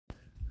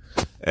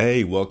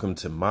Hey, welcome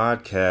to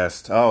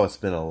Modcast. Oh, it's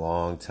been a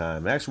long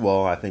time. Actually,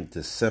 well, I think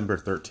December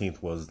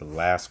 13th was the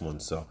last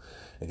one. So,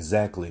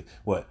 exactly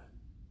what?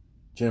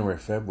 January,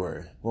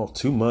 February. Well,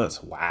 2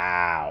 months.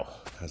 Wow.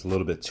 That's a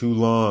little bit too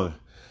long.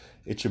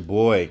 It's your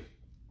boy,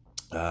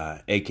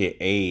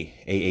 aka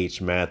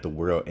AH Mad at the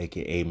World,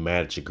 aka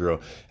Mad at Your Girl.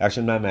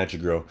 Actually, I'm not mad at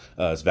your girl.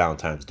 It's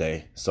Valentine's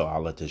Day, so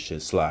I'll let this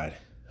shit slide.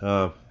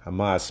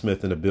 Ahmad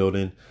Smith in the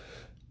building.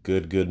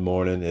 Good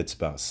morning. It's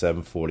about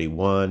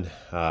 7:41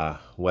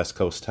 West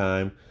Coast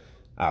time.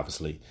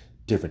 Obviously,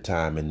 different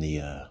time in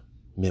the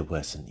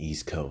Midwest and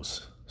East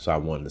Coast. So I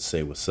wanted to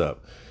say what's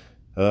up.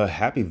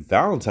 Happy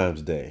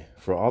Valentine's Day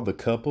for all the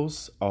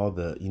couples, all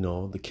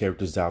the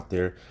characters out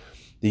there.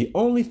 The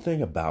only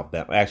thing about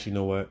that, actually, you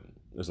know what?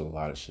 There's a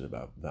lot of shit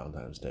about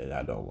Valentine's Day that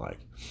I don't like.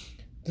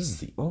 This is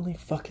the only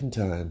fucking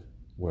time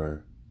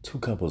where two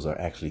couples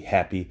are actually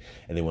happy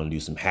and they want to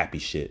do some happy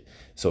shit.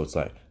 So it's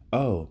like,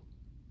 oh,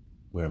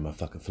 where are my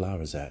fucking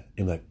flowers at?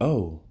 And like,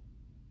 oh,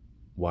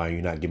 why are you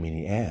not giving me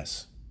any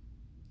ass?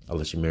 I'll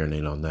let you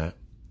marinate on that.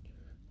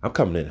 I'm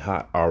coming in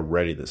hot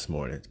already this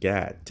morning.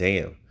 God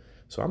damn.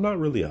 So I'm not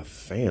really a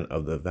fan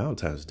of the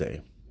Valentine's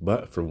Day.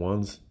 But for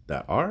ones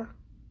that are,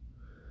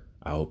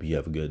 I hope you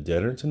have a good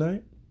dinner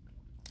tonight.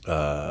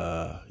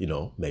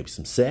 Maybe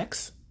some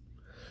sex.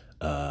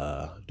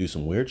 Do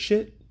some weird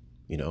shit.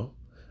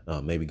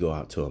 Maybe go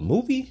out to a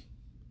movie.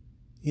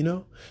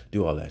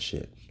 Do all that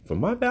shit. For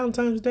my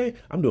Valentine's Day,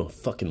 I'm doing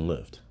fucking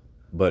Lyft.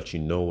 But you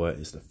know what?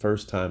 It's the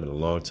first time in a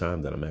long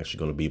time that I'm actually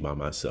going to be by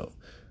myself.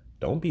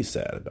 Don't be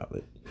sad about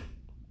it.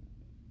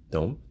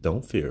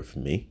 Don't fear for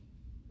me.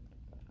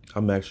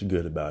 I'm actually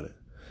good about it.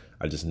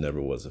 I just never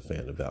was a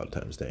fan of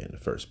Valentine's Day in the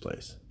first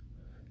place.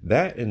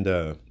 That and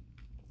the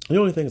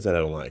only things that I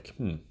don't like.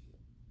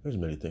 There's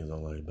many things I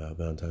don't like about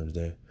Valentine's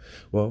Day.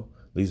 Well,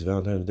 at least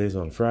Valentine's Day's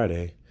on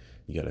Friday.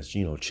 You gotta,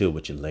 chill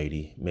with your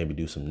lady. Maybe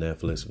do some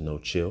Netflix with no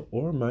chill.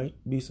 Or it might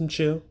be some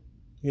chill,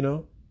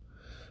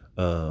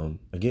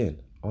 Again,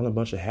 on a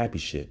bunch of happy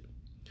shit.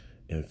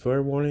 And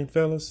fair warning,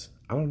 fellas,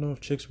 I don't know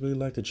if chicks really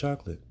like the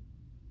chocolate.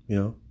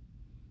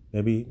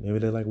 Maybe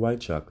they like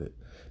white chocolate.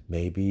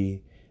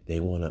 Maybe they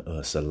want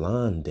a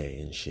salon day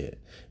and shit.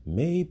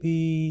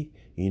 Maybe,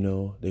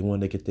 they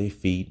want to get their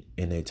feet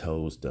and their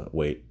toes done.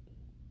 Wait,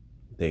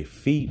 their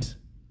feet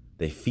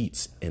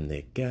and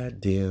their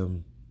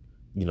goddamn,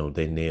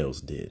 their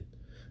nails did.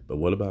 But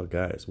what about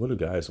guys? What do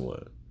guys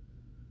want?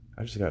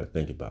 I just got to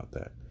think about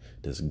that.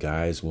 Does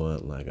guys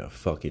want like a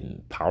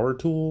fucking power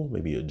tool?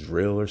 Maybe a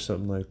drill or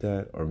something like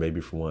that? Or maybe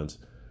for once,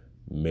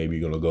 maybe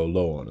you're going to go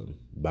low on them.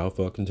 About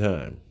fucking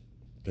time.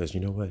 Because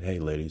you know what? Hey,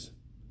 ladies.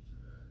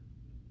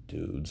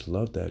 Dudes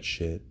love that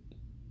shit.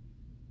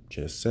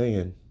 Just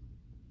saying.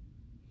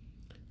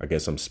 I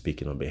guess I'm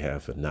speaking on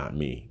behalf of not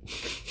me.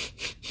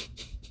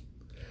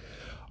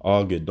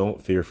 All good.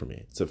 Don't fear for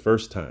me. It's the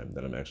first time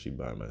that I'm actually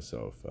by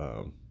myself.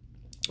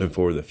 And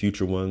for the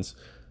future ones,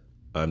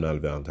 I'm not a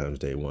Valentine's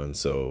Day one,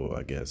 so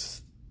I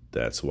guess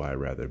that's why I'd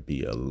rather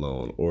be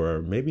alone.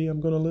 Or maybe I'm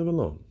going to live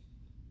alone.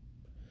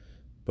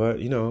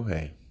 But,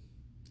 hey,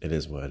 it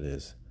is what it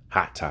is.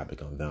 Hot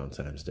topic on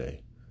Valentine's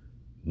Day.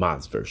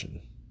 Mod's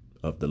version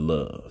of the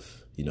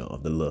love,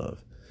 of the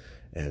love.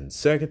 And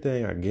second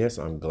thing, I guess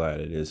I'm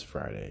glad it is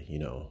Friday,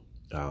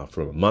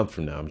 from a month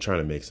from now, I'm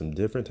trying to make some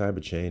different type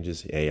of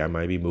changes. Hey, I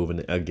might be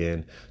moving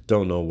again.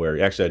 Don't know where.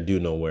 Actually, I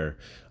do know where.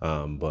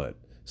 But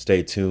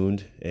stay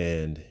tuned.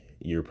 And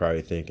you're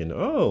probably thinking,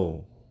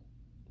 oh,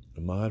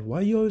 Ahmad,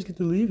 why you always get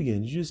to leave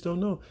again? You just don't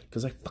know.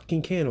 Because I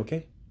fucking can,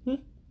 okay?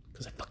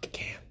 Because I fucking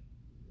can.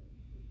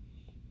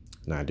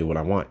 And I do what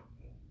I want.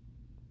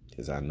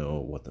 Because I know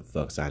what the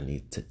fucks I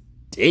need to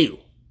do.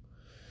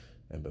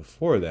 And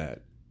before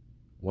that,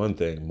 one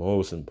thing,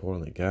 most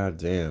importantly,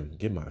 goddamn,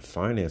 get my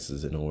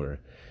finances in order.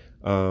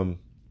 For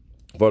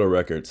the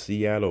record,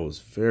 Seattle is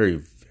very,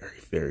 very,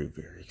 very,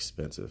 very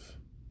expensive.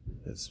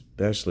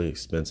 Especially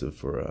expensive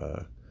for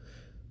a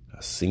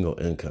single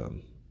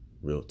income.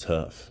 Real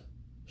tough.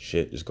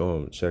 Shit, just go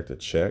and check the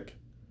check.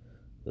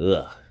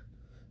 Ugh.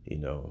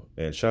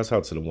 And shouts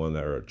out to the one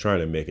that are trying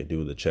to make it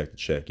do the check to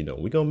check.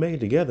 We gonna make it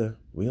together.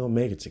 We gonna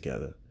make it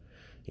together.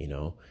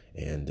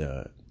 And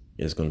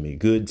it's gonna be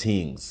good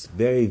things.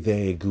 Very,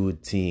 very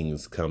good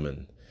things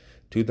coming.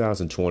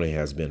 2020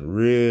 has been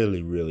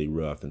really, really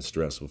rough and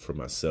stressful for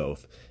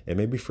myself and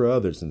maybe for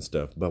others and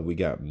stuff. But we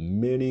got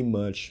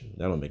that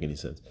don't make any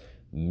sense.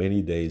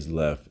 Many days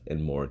left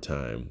and more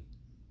time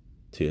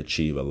to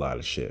achieve a lot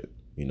of shit.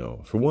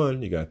 For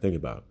one, you gotta think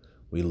about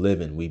we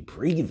living, we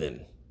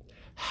breathing.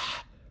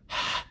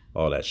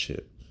 All that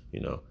shit,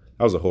 That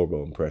was a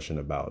horrible impression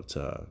about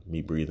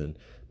me breathing.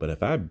 But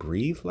if I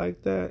breathe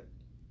like that,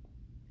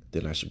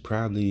 then I should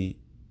probably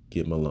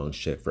get my lungs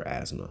checked for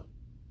asthma.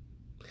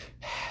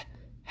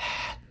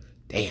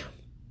 Damn.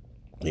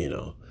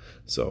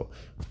 So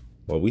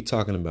while we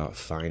talking about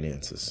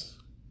finances,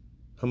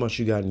 how much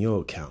you got in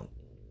your account?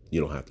 You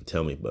don't have to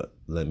tell me, but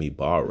let me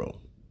borrow.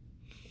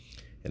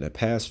 In the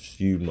past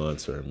few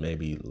months, or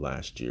maybe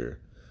last year,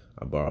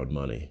 I borrowed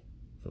money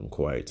from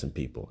quite some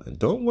people. And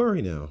don't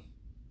worry now.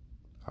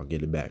 I'll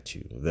get it back to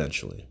you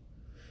eventually.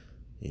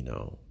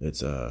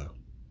 It's I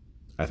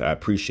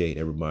appreciate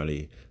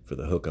everybody for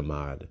the Hookah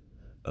Mod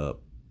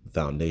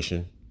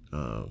Foundation.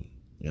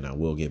 And I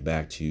will get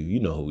back to you. You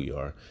know who we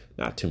are.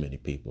 Not too many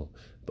people,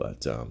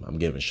 but I'm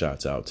giving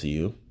shots out to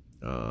you.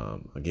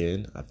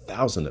 Again,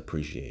 1,000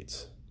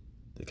 appreciates.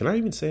 Can I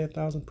even say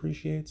 1,000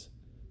 appreciates?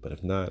 But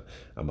if not,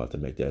 I'm about to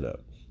make that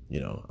up.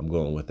 I'm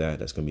going with that.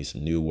 That's going to be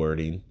some new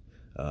wording.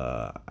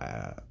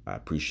 I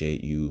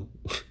appreciate you.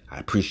 I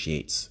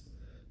appreciates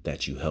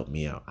that you helped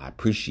me out. I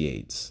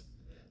appreciates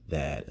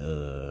that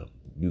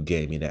you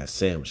gave me that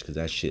sandwich, because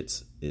that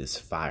shit is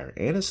fire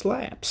and it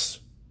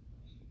slaps.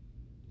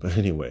 But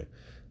anyway,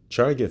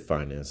 try to get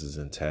finances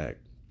intact.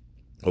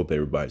 Hope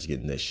everybody's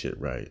getting this shit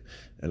right.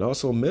 And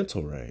also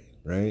mental right?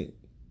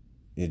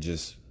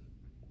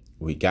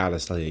 We gotta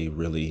stay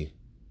really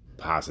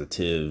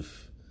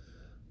positive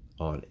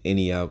on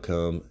any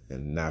outcome,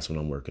 and that's what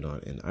I'm working on.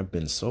 And I've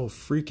been so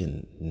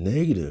freaking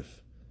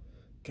negative.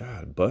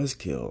 God,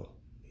 buzzkill,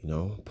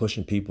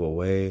 pushing people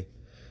away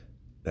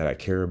that I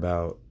care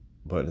about.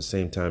 But at the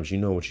same time, you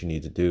know what you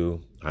need to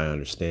do. I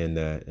understand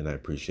that, and I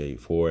appreciate you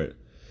for it.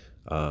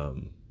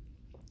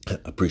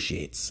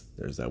 Appreciates,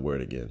 there's that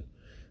word again.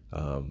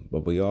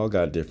 But we all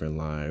got different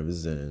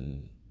lives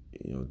and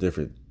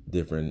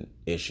different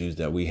issues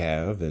that we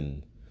have,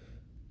 and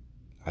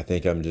I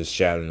think I'm just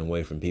shouting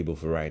away from people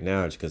for right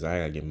now, just because I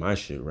gotta get my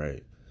shit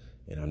right,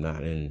 and I'm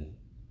not in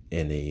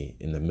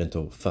the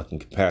mental fucking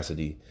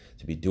capacity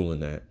to be doing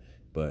that.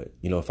 But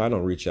if I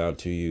don't reach out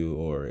to you,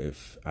 or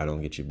if I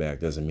don't get you back,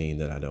 doesn't mean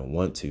that I don't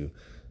want to.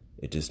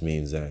 It just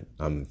means that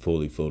I'm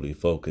fully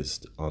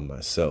focused on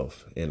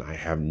myself, and I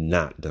have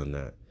not done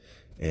that.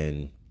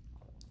 And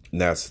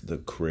that's the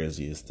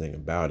craziest thing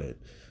about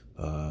it.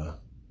 I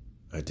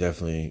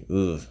definitely,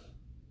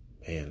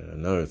 and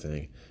another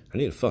thing, I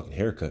need a fucking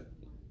haircut.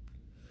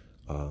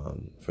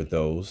 For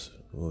those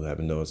who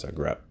haven't noticed,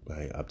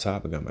 up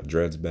top, I got my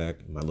dreads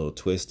back, my little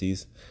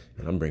twisties,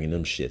 and I'm bringing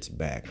them shits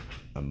back.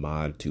 A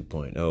mod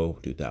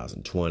 2.0,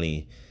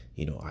 2020,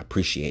 I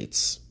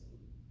appreciates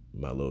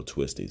my little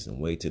twisties, and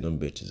wait till them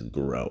bitches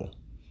grow,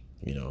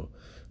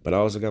 But I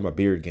also got my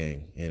beard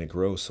gang, and it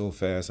grows so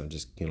fast. I'm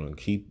just,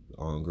 keep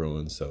on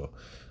growing. So,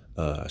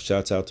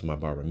 shouts out to my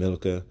barber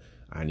Milka.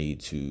 I need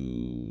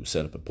to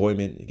set up an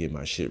appointment and get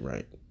my shit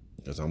right,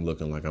 because I'm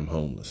looking like I'm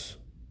homeless.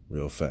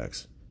 Real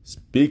facts.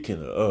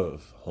 Speaking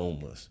of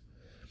homeless,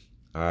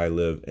 I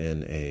live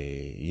in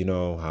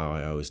how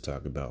I always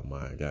talk about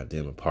my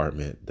goddamn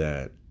apartment,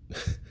 that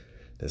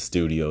the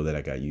studio that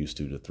I got used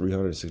to, the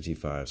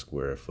 365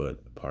 square foot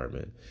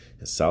apartment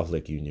in South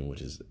Lake Union,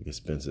 which is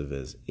expensive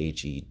as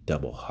HE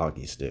double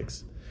hockey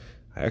sticks.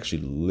 I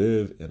actually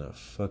live in a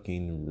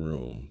fucking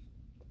room.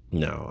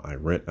 Now, I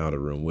rent out a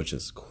room, which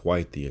is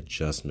quite the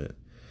adjustment.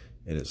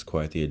 It is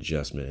quite the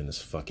adjustment, and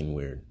it's fucking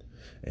weird.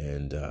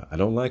 And I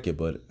don't like it,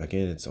 but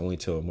again, it's only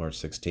till March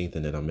 16th,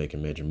 and then I'm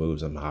making major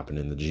moves. I'm hopping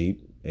in the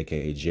Jeep,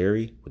 aka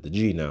Jerry with the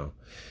G now,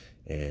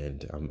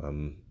 and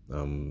I'm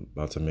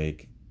about to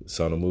make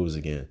subtle moves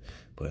again.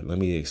 But let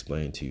me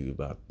explain to you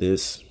about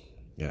this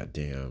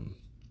goddamn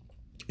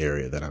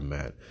area that I'm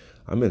at.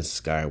 I'm in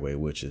Skyway,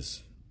 which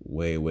is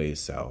way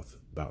south,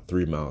 about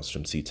 3 miles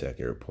from SeaTac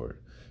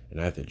Airport,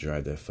 and I have to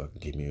drive that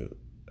fucking commute.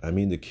 I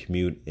mean, the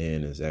commute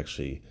in is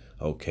actually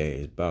okay.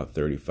 It's about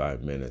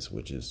 35 minutes,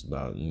 which is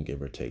about,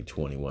 give or take,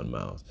 21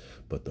 miles.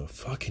 But the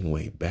fucking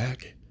way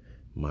back,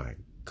 my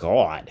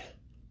God,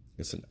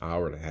 it's an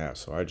hour and a half.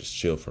 So I just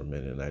chill for a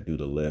minute and I do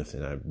the lift,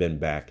 and I've been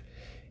back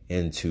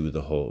into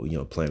the whole,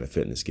 Planet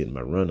Fitness, getting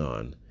my run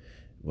on.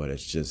 But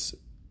it's just,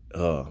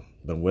 but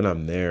when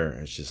I'm there,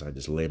 it's just, I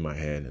just lay my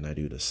head and I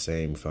do the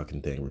same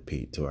fucking thing,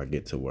 repeat till I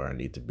get to where I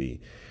need to be.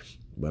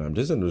 But I'm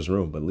just in this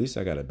room, but at least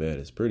I got a bed.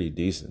 It's pretty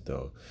decent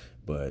though,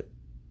 but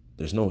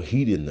there's no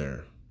heat in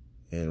there.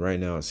 And right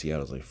now in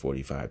Seattle, it's like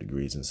 45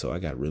 degrees. And so I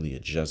got really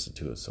adjusted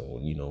to it. So,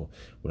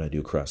 when I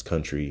do cross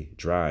country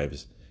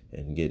drives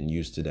and getting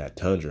used to that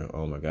tundra,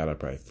 oh my God, I'd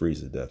probably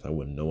freeze to death. I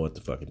wouldn't know what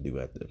to fucking do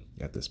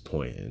at this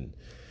point.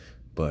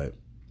 But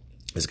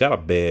it's got a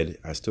bed.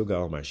 I still got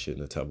all my shit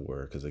in the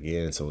Tupperware, because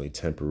again, it's only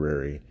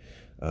temporary.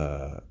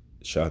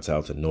 Shouts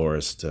out to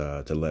Norris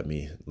to let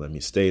me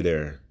stay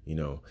there,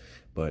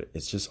 But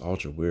it's just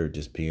ultra weird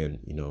just being,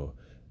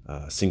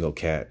 single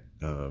cat.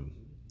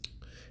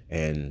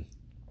 And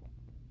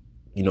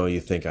you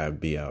think I'd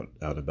be out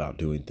about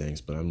doing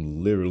things, but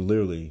I'm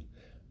literally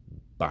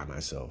by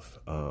myself.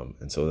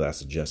 And so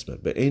that's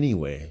adjustment. But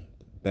anyway,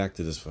 back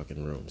to this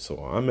fucking room. So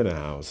I'm in a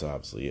house,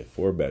 obviously, a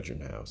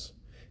 4-bedroom house,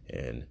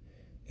 and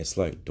it's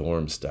like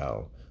dorm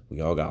style. We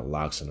all got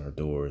locks on our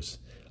doors.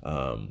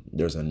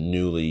 There's a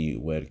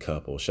newlywed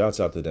couple. Shouts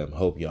out to them.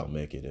 Hope y'all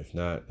make it. If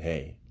not,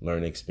 hey,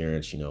 learn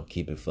experience,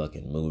 keep it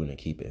fucking moving and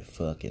keep it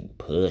fucking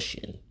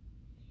pushing.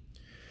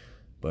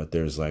 But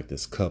there's like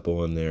this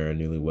couple in there, a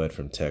newlywed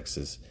from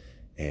Texas,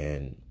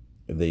 and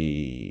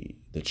the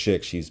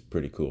chick, she's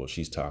pretty cool.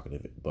 She's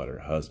talkative, but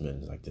her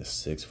husband is like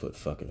this 6'5"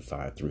 fucking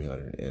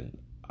 300 and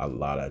a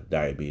lot of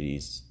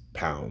diabetes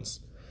pounds.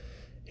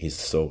 He's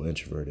so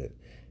introverted,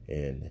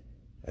 and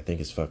I think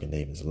his fucking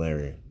name is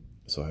Larry.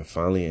 So I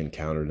finally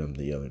encountered him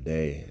the other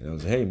day, and I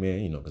was like, hey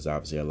man, because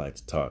obviously I like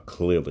to talk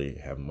clearly,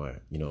 have my,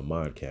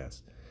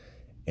 modcast.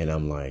 And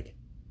I'm like,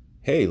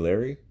 hey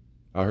Larry,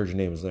 I heard your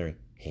name is Larry.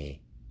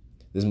 Hey,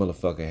 this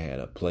motherfucker had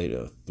a plate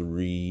of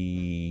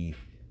three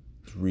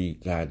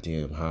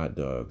goddamn hot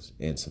dogs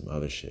and some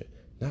other shit.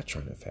 Not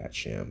trying to fat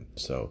shame.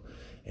 So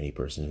any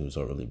person who's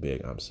overly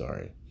big, I'm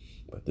sorry.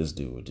 But this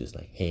dude was just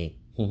like, hey,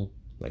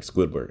 like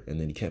Squidward. And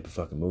then he kept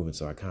fucking moving.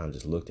 So I kind of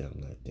just looked at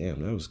him like,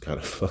 damn, that was kind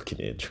of fucking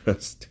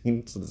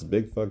interesting. So this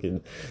big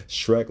fucking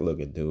Shrek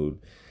looking dude,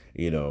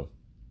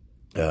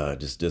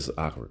 just this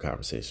awkward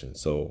conversation.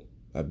 So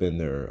I've been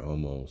there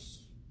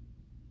almost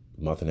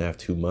a month and a half,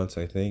 2 months,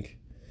 I think.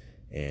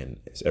 And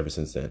ever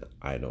since then,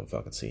 I don't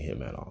fucking see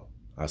him at all.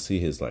 I see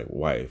his like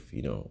wife,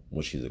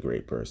 when she's a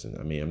great person.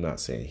 I mean, I'm not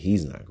saying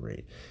he's not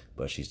great,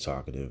 but she's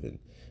talkative, and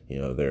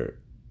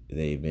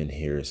they've been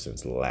here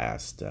since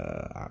last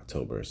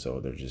October,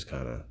 so they're just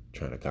kind of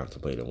trying to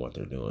contemplate on what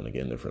they're doing.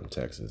 Again, they're from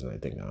Texas, and I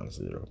think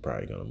honestly they're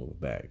probably gonna move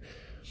back.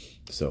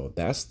 So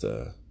that's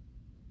the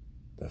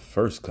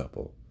first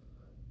couple.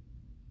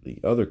 The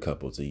other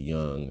couple is a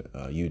young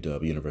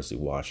UW University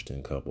of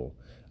Washington couple,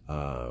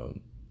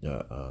 African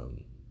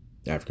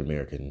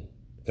American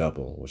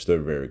couple, which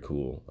they're very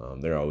cool.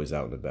 They're always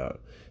out and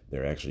about.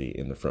 They're actually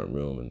in the front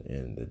room,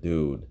 and the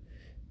dude,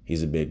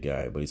 he's a big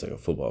guy, but he's like a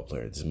football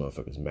player. This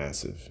motherfucker's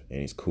massive, and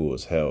he's cool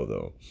as hell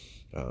though.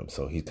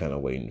 So he's kind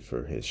of waiting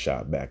for his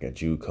shot back at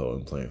JUCO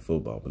and playing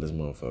football. But this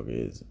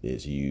motherfucker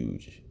is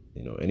huge.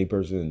 Any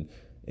person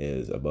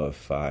is above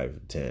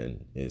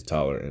 5'10" is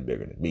taller and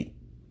bigger than me.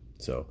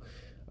 So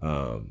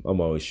I'm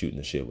always shooting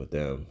the shit with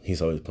them.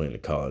 He's always playing the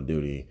Call of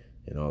Duty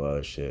and all that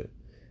other shit,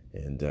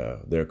 and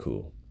they're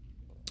cool.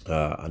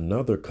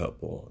 Another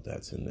couple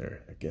that's in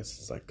there, I guess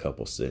it's like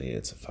couple city.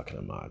 It's a fucking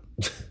Ahmad,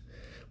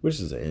 which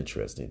is an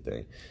interesting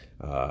thing.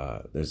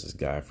 There's this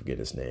guy, I forget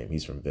his name.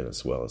 He's from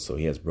Venezuela, so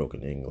he has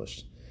broken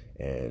English.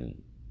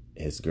 And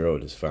his girl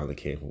just finally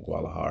came from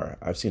Guadalajara.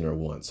 I've seen her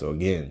once. So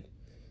again,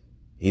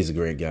 he's a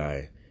great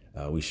guy.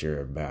 We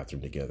share a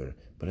bathroom together.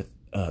 But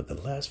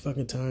the last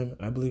fucking time,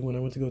 I believe when I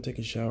went to go take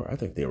a shower, I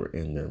think they were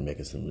in there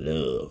making some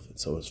love. And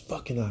so it was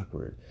fucking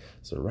awkward.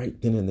 So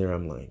right then and there,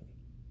 I'm like,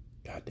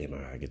 God damn, I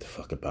gotta get the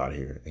fuck up out of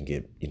here and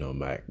get,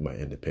 my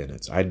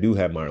independence. I do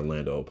have my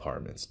Orlando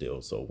apartment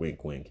still, so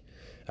wink, wink,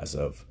 as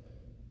of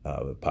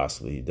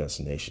possibly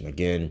destination.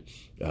 Again,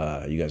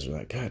 you guys are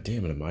like, God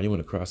damn it, Ahmad, you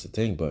want to cross the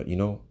thing, but,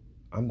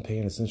 I'm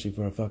paying essentially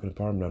for a fucking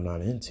apartment I'm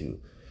not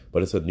into,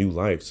 but it's a new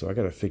life, so I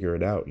gotta figure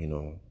it out,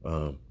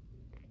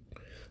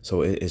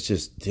 So it's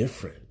just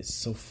different. It's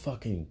so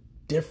fucking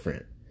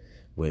different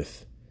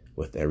with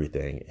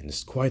everything, and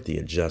it's quite the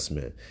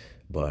adjustment,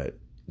 but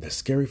the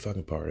scary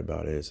fucking part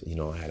about it is, I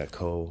had a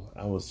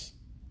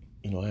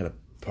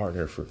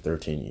partner for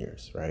 13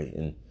 years, right?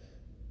 And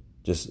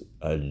just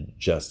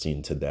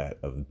adjusting to that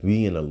of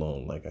being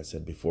alone. Like I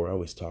said before, I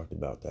always talked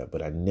about that,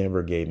 but I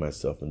never gave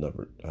myself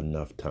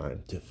enough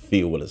time to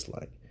feel what it's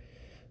like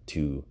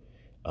to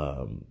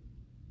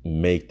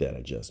make that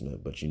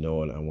adjustment. But you know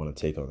what? I want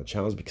to take on the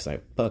challenge because I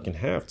fucking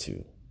have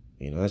to.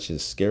 That's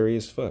just scary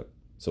as fuck.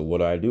 So what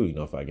do?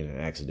 If I get in an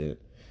accident,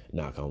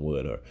 knock on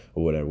wood or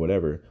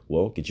whatever,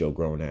 well, get your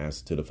grown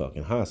ass to the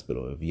fucking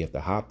hospital. If you have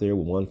to hop there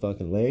with one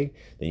fucking leg,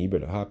 then you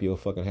better hop your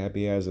fucking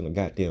happy ass in a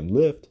goddamn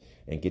lift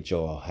and get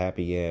your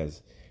happy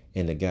ass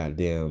in the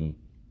goddamn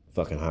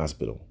fucking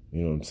hospital.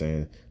 You know what I'm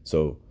saying?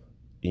 So,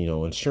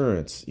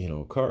 insurance,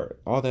 car,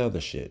 all that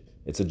other shit.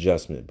 It's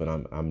adjustment, but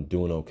I'm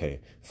doing okay.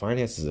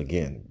 Finances,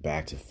 again,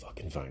 back to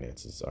fucking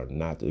finances, are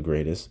not the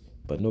greatest,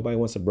 but nobody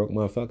wants a broke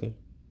motherfucker.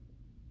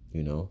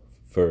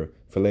 For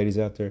ladies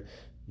out there,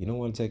 you don't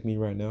want to take me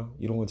right now.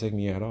 You don't want to take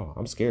me at all.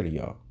 I'm scared of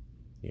y'all.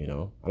 I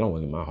don't want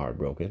to get my heart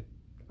broken.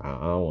 I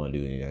don't want to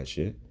do any of that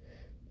shit.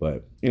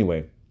 But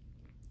anyway,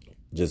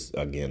 just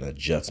again,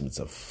 adjustments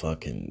of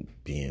fucking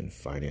being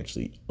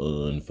financially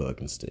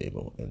unfucking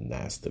stable. And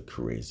that's the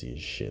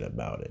craziest shit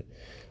about it.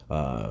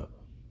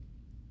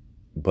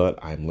 But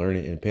I'm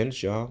learning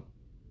independence, y'all.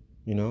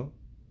 I'm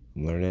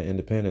learning that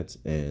independence.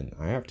 And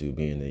I have to,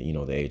 being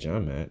the age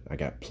I'm at. I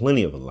got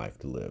plenty of a life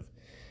to live.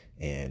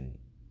 And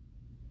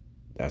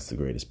that's the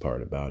greatest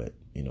part about it,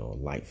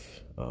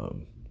 life.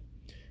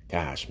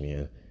 Gosh,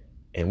 man.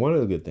 And one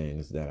of the good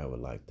things that I would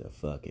like to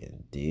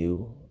fucking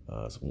do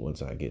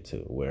once I get to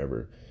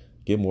wherever,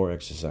 get more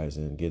exercise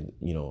in, get,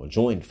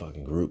 join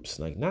fucking groups,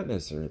 like not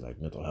necessarily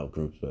like mental health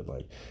groups, but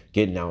like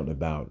getting out and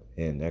about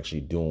and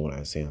actually doing what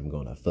I say I'm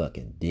going to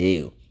fucking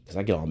do. Because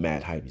I get all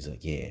mad hype. He's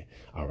like, yeah,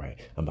 all right,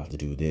 I'm about to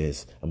do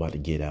this. I'm about to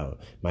get out.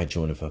 Might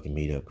join a fucking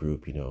meetup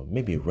group,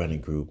 maybe a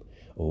running group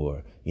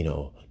or,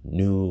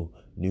 new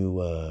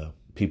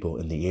people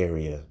in the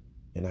area,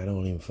 and I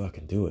don't even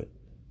fucking do it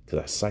because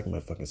I psych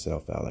my fucking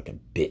self out like a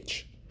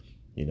bitch,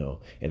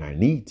 and I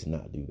need to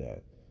not do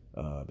that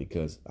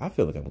because I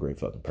feel like I'm a great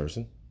fucking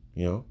person.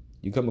 You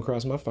come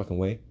across my fucking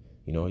way,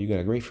 you got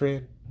a great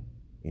friend,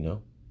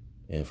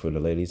 and for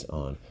the ladies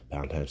on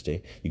Valentine's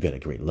Day, you got a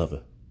great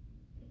lover.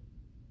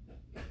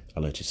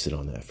 I'll let you sit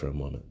on that for a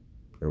moment.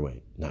 or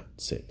wait, not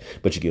sick,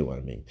 but you get what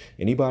I mean.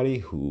 Anybody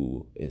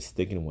who is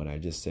thinking what I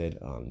just said,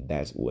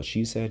 that's what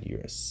she said,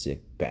 you're a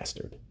sick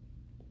bastard.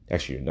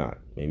 Actually, you're not.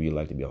 Maybe you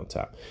like to be on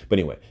top. But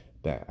anyway,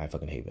 I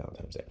fucking hate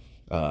Valentine's Day.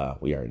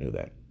 We already knew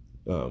that.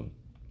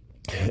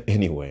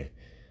 Anyway,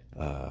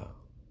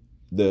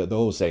 the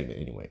whole segment,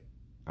 anyway.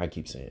 I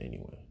keep saying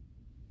anyway.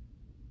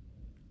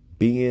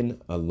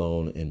 Being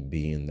alone and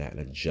being that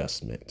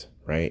adjustment,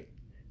 right?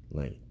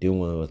 Like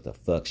doing what the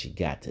fuck she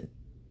got to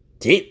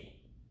do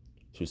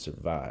to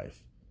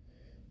survive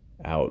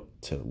out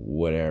to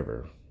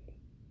whatever.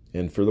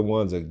 And for the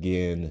ones,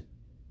 again,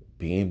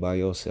 being by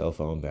yourself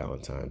on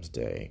Valentine's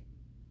Day,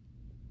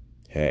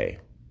 hey,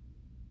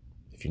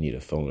 if you need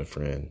a phone a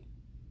friend,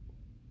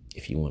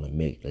 if you want to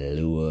make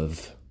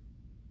love,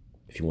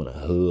 if you want a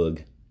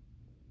hug,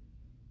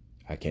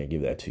 I can't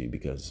give that to you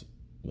because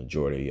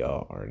majority of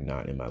y'all are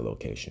not in my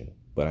location.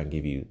 But I can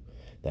give you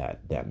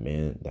that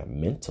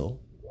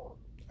mental.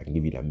 I can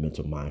give you that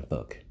mental mind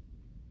fuck.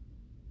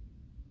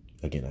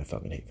 Again, I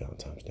fucking hate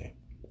Valentine's Day.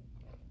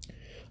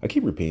 I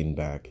keep repeating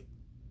back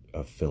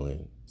of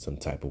feeling some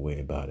type of way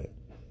about it.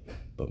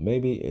 But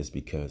maybe it's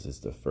because it's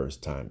the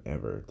first time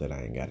ever that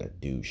I ain't gotta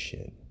do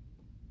shit.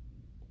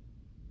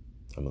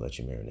 I'm gonna let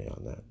you marinate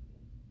on that.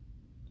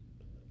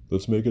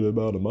 Let's make it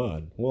about a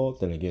mod. Well,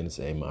 then again, it's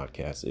a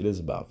modcast. It is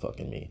about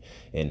fucking me.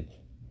 And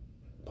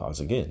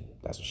pause again.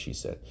 That's what she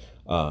said.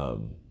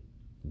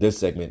 This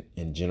segment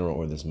in general,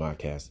 or this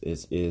modcast,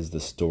 is the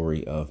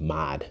story of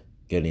Mod.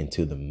 Getting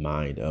into the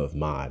mind of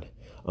Mod.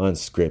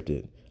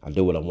 Unscripted. I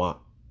do what I want.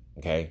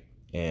 Okay?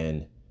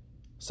 And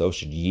so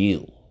should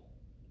you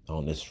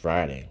on this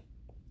Friday.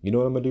 You know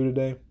what I'm going to do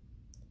today?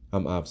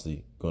 I'm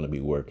obviously going to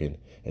be working.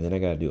 And then I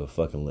got to do a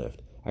fucking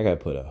lift. I got to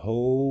put a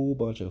whole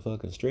bunch of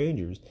fucking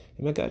strangers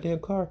in my goddamn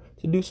car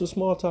to do some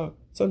small talk.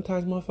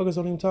 Sometimes motherfuckers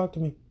don't even talk to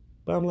me.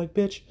 But I'm like,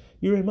 bitch,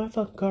 you're in my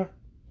fucking car.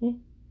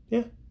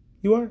 Yeah,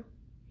 you are.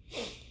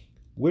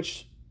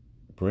 Which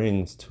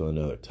brings to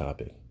another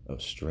topic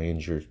of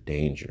stranger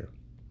danger.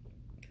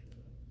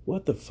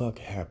 What the fuck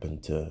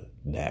happened to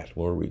that?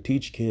 Where we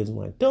teach kids, I'm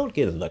like, don't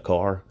get in the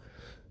car.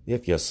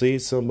 If you see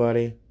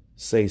somebody,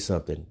 say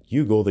something.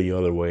 You go the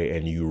other way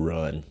and you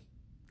run.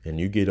 And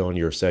you get on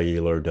your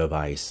cellular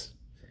device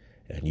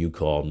and you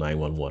call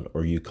 911,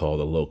 or you call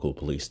the local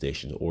police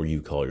station, or you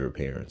call your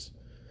parents.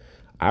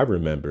 I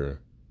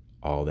remember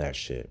all that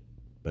shit.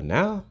 But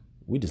now,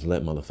 we just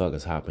let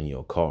motherfuckers hop in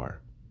your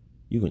car.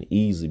 You can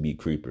easily be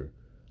creeper.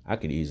 I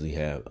could easily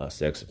have a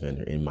sex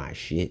offender in my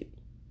shit.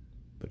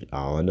 But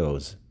all I know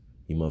is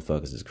you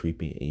motherfuckers is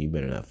creepy and you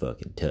better not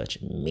fucking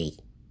touch me.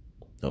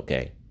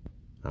 Okay?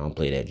 I don't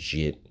play that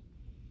shit.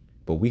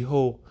 But we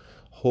hold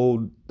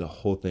the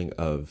whole thing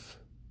of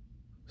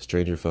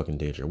stranger fucking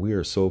danger. We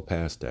are so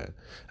past that.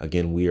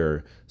 Again, we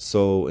are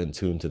so in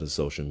tune to the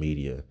social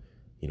media.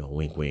 You know,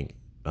 wink, wink.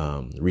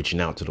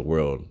 Reaching out to the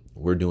world.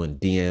 We're doing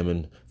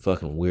DMing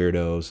fucking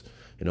weirdos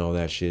and all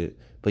that shit.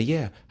 But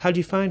yeah, how'd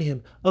you find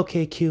him?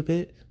 Okay,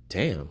 Cupid.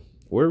 Damn.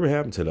 Whatever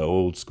happened to the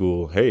old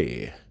school,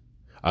 hey,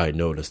 I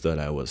noticed that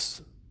I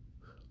was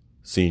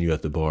seeing you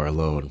at the bar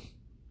alone.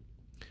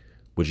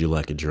 Would you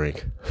like a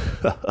drink?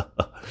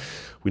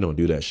 We don't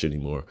do that shit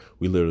anymore.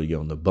 We literally get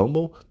on the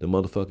Bumble, the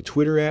motherfucking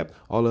Twitter app,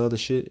 all the other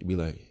shit. Be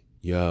like,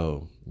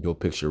 yo, your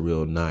picture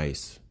real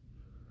nice.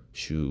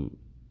 Shoot.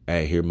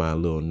 Hey, here's my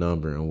little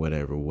number and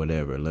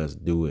whatever. Let's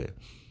do it.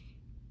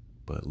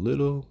 But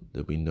little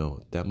did we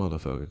know that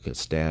motherfucker could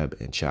stab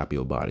and chop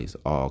your bodies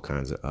all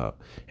kinds of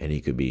up. And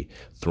he could be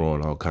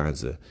throwing all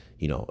kinds of,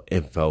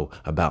 info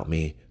about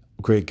me.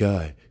 Great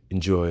guy.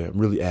 Enjoy. I'm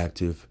really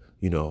active.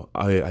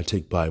 I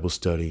take Bible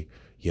study.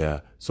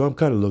 Yeah. So I'm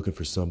kind of looking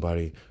for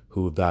somebody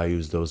who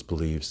values those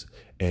beliefs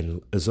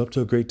and is up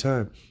to a great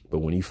time. But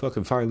when you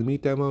fucking finally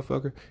meet that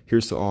motherfucker,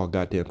 here's to all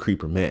goddamn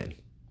creeper man.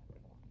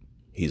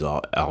 He's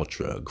all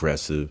ultra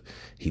aggressive.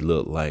 He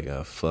looked like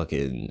a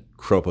fucking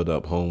crumpled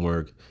up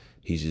homework.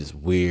 He's just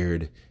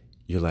weird.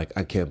 You're like,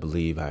 I can't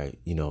believe I,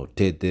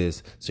 did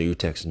this. So you're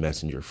texting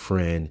messaging your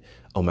friend.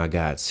 Oh my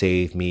God,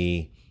 save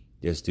me.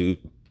 This dude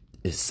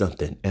is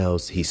something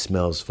else. He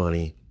smells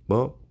funny.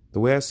 Well, the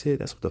way I see it,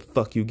 that's what the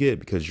fuck you get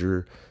because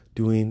you're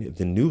doing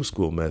the new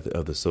school method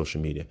of the social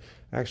media.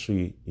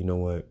 Actually, you know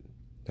what?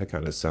 That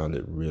kind of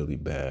sounded really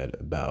bad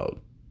about,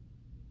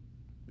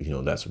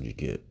 that's what you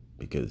get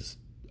because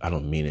I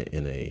don't mean it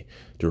in a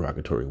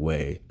derogatory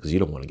way because you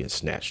don't want to get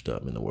snatched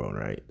up in the world,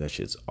 right? That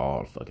shit's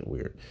all fucking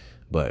weird.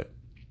 But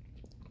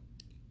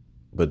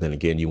then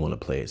again, you want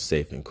to play it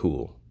safe and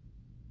cool.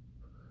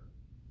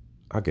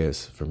 I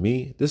guess for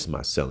me, this is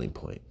my selling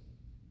point.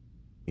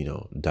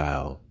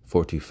 Dial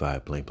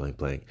 425 blank blank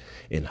blank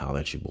and holler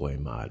at your boy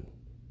Mod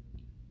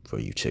for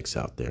you chicks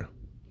out there.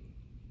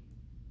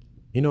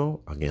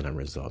 Again, I'm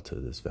result to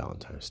this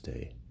Valentine's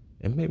Day.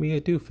 And maybe I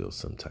do feel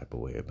some type of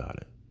way about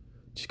it.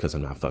 Just because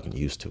I'm not fucking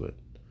used to it.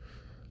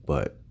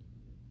 But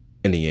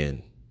in the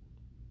end,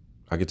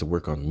 I get to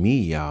work on me,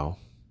 y'all.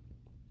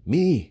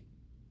 Me.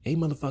 A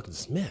motherfucking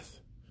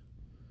Smith.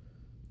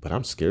 But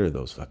I'm scared of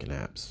those fucking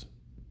apps.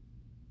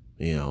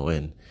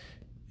 And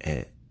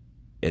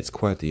it's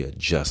quite the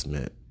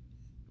adjustment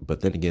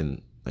But then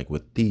again, like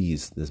with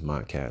this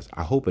podcast,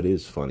 I hope it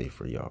is funny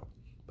for y'all.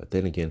 But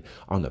then again,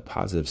 on the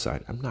positive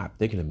side, I'm not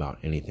thinking about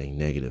anything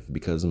negative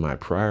because my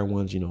prior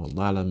ones, a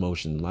lot of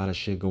emotion, a lot of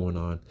shit going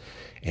on.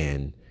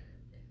 And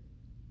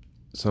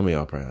some of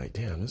y'all probably like,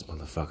 damn, this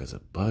motherfucker's a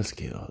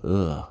buzzkill.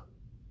 Ugh.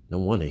 No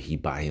wonder he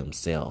by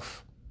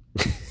himself.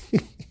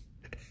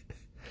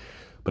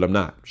 But I'm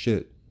not.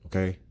 Shit.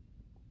 Okay?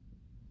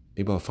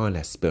 Maybe I'll find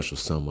that special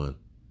someone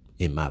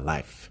in my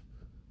life,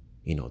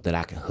 that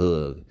I can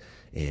hug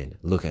and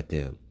look at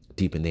them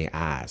deep in their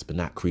eyes, but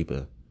not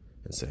creeping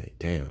and say,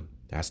 damn,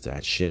 that's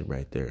that shit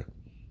right there.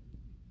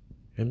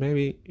 And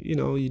maybe, you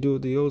do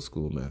it the old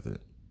school method.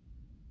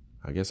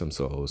 I guess I'm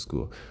so old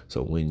school.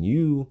 So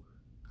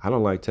I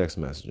don't like text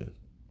messaging.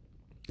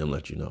 And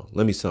let you know.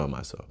 Let me sell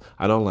myself.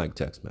 I don't like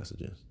text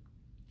messages.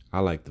 I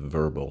like the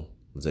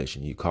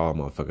verbalization. You call a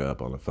motherfucker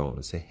up on the phone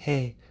and say,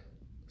 hey,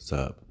 what's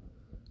up?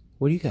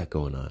 What do you got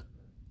going on?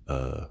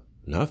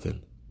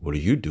 Nothing. What are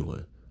you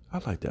doing? I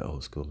like that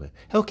old school, man.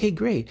 Okay,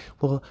 great.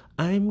 Well,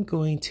 I'm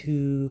going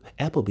to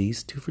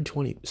Applebee's 2 for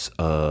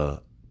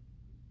 $20.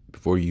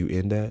 Before you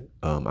end that,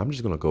 I'm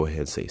just going to go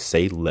ahead and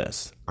say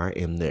less. I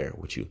am there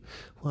with you.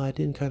 Well, I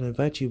didn't kind of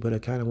invite you, but I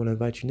kind of want to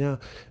invite you now.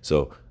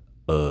 So,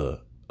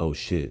 oh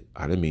shit,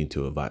 I didn't mean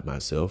to invite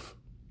myself.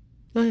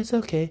 No, it's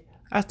okay.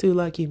 I still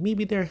like you. Meet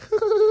me there.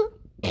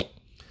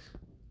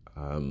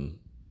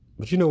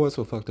 But you know what's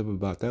so fucked up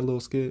about that little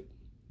skit?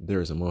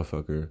 There's a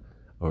motherfucker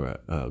or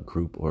a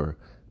group or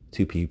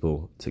two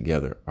people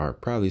together are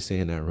probably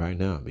saying that right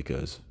now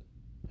because,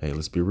 hey,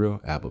 let's be real.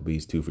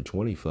 Applebee's 2 for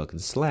 $20 fucking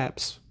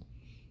slaps.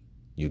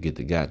 You get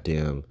the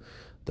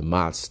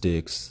mod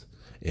sticks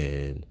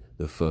and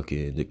the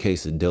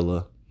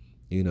quesadilla,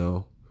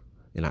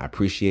 and I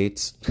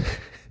appreciates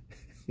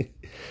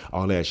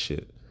all that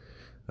shit.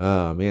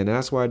 Man,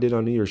 that's what I did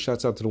on New Year's.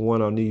 Shouts out to the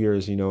one on New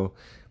Year's,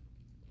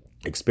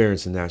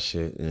 experiencing that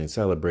shit and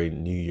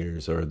celebrating New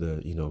Year's or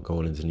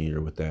going into New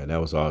Year with that. That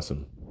was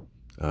awesome.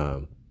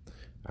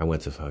 I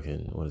went to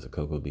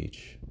Cocoa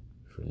Beach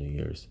for New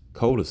Year's.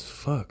 Cold as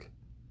fuck.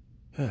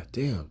 God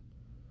damn.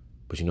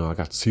 But I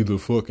got to see the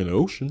fucking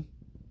ocean.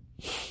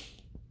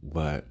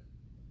 But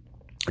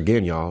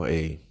again, y'all,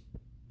 I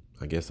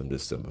guess I'm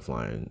just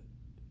simplifying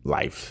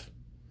life,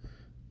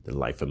 the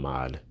life of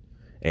mod.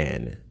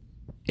 And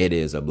it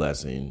is a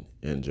blessing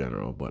in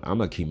general, but I'm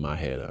going to keep my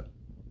head up.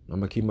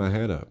 And I'm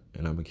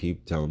going to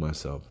keep telling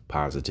myself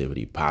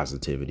positivity,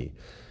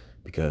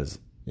 because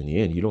in the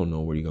end, you don't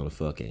know where you're going to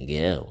fucking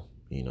go.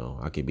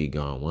 I could be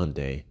gone one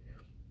day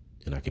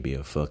and I could be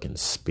a fucking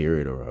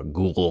spirit or a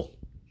ghoul.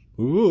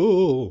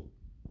 Ooh.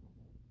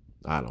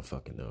 I don't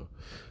fucking know.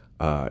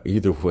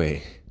 Either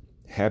way,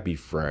 happy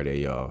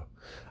Friday, y'all.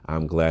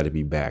 I'm glad to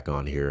be back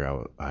on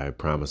here. I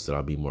promise that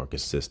I'll be more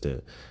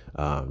consistent.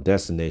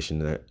 Destination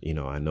that,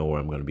 I know where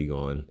I'm going to be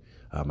going.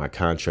 My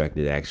contract,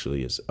 it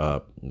actually is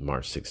up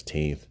March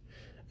 16th,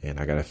 and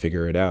I got to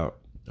figure it out.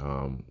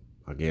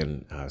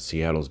 Again,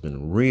 Seattle's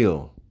been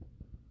real,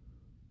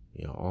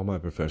 all my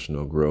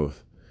professional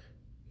growth.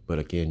 But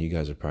again, you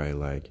guys are probably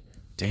like,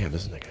 damn,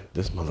 this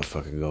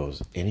motherfucker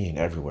goes any and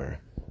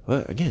everywhere.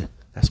 But again,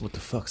 that's what the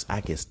fucks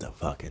I get to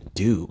fucking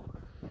do,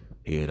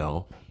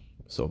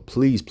 So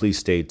please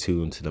stay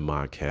tuned to the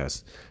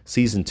Modcast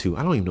season 2.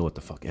 I don't even know what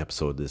the fuck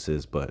episode this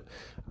is, but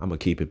I'm gonna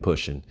keep it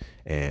pushing.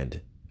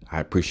 And I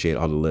appreciate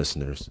all the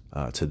listeners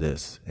to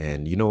this.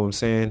 And you know what I'm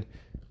saying?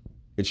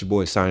 It's your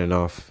boy signing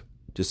off.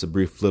 Just a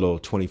brief little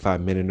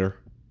 25-minute.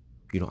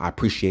 I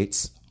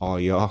appreciates all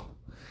y'all.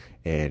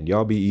 And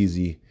y'all be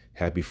easy.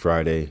 Happy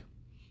Friday.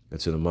 And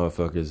to the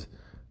motherfuckers,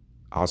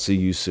 I'll see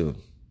you soon.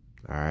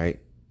 All right.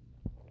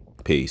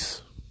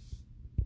 Peace.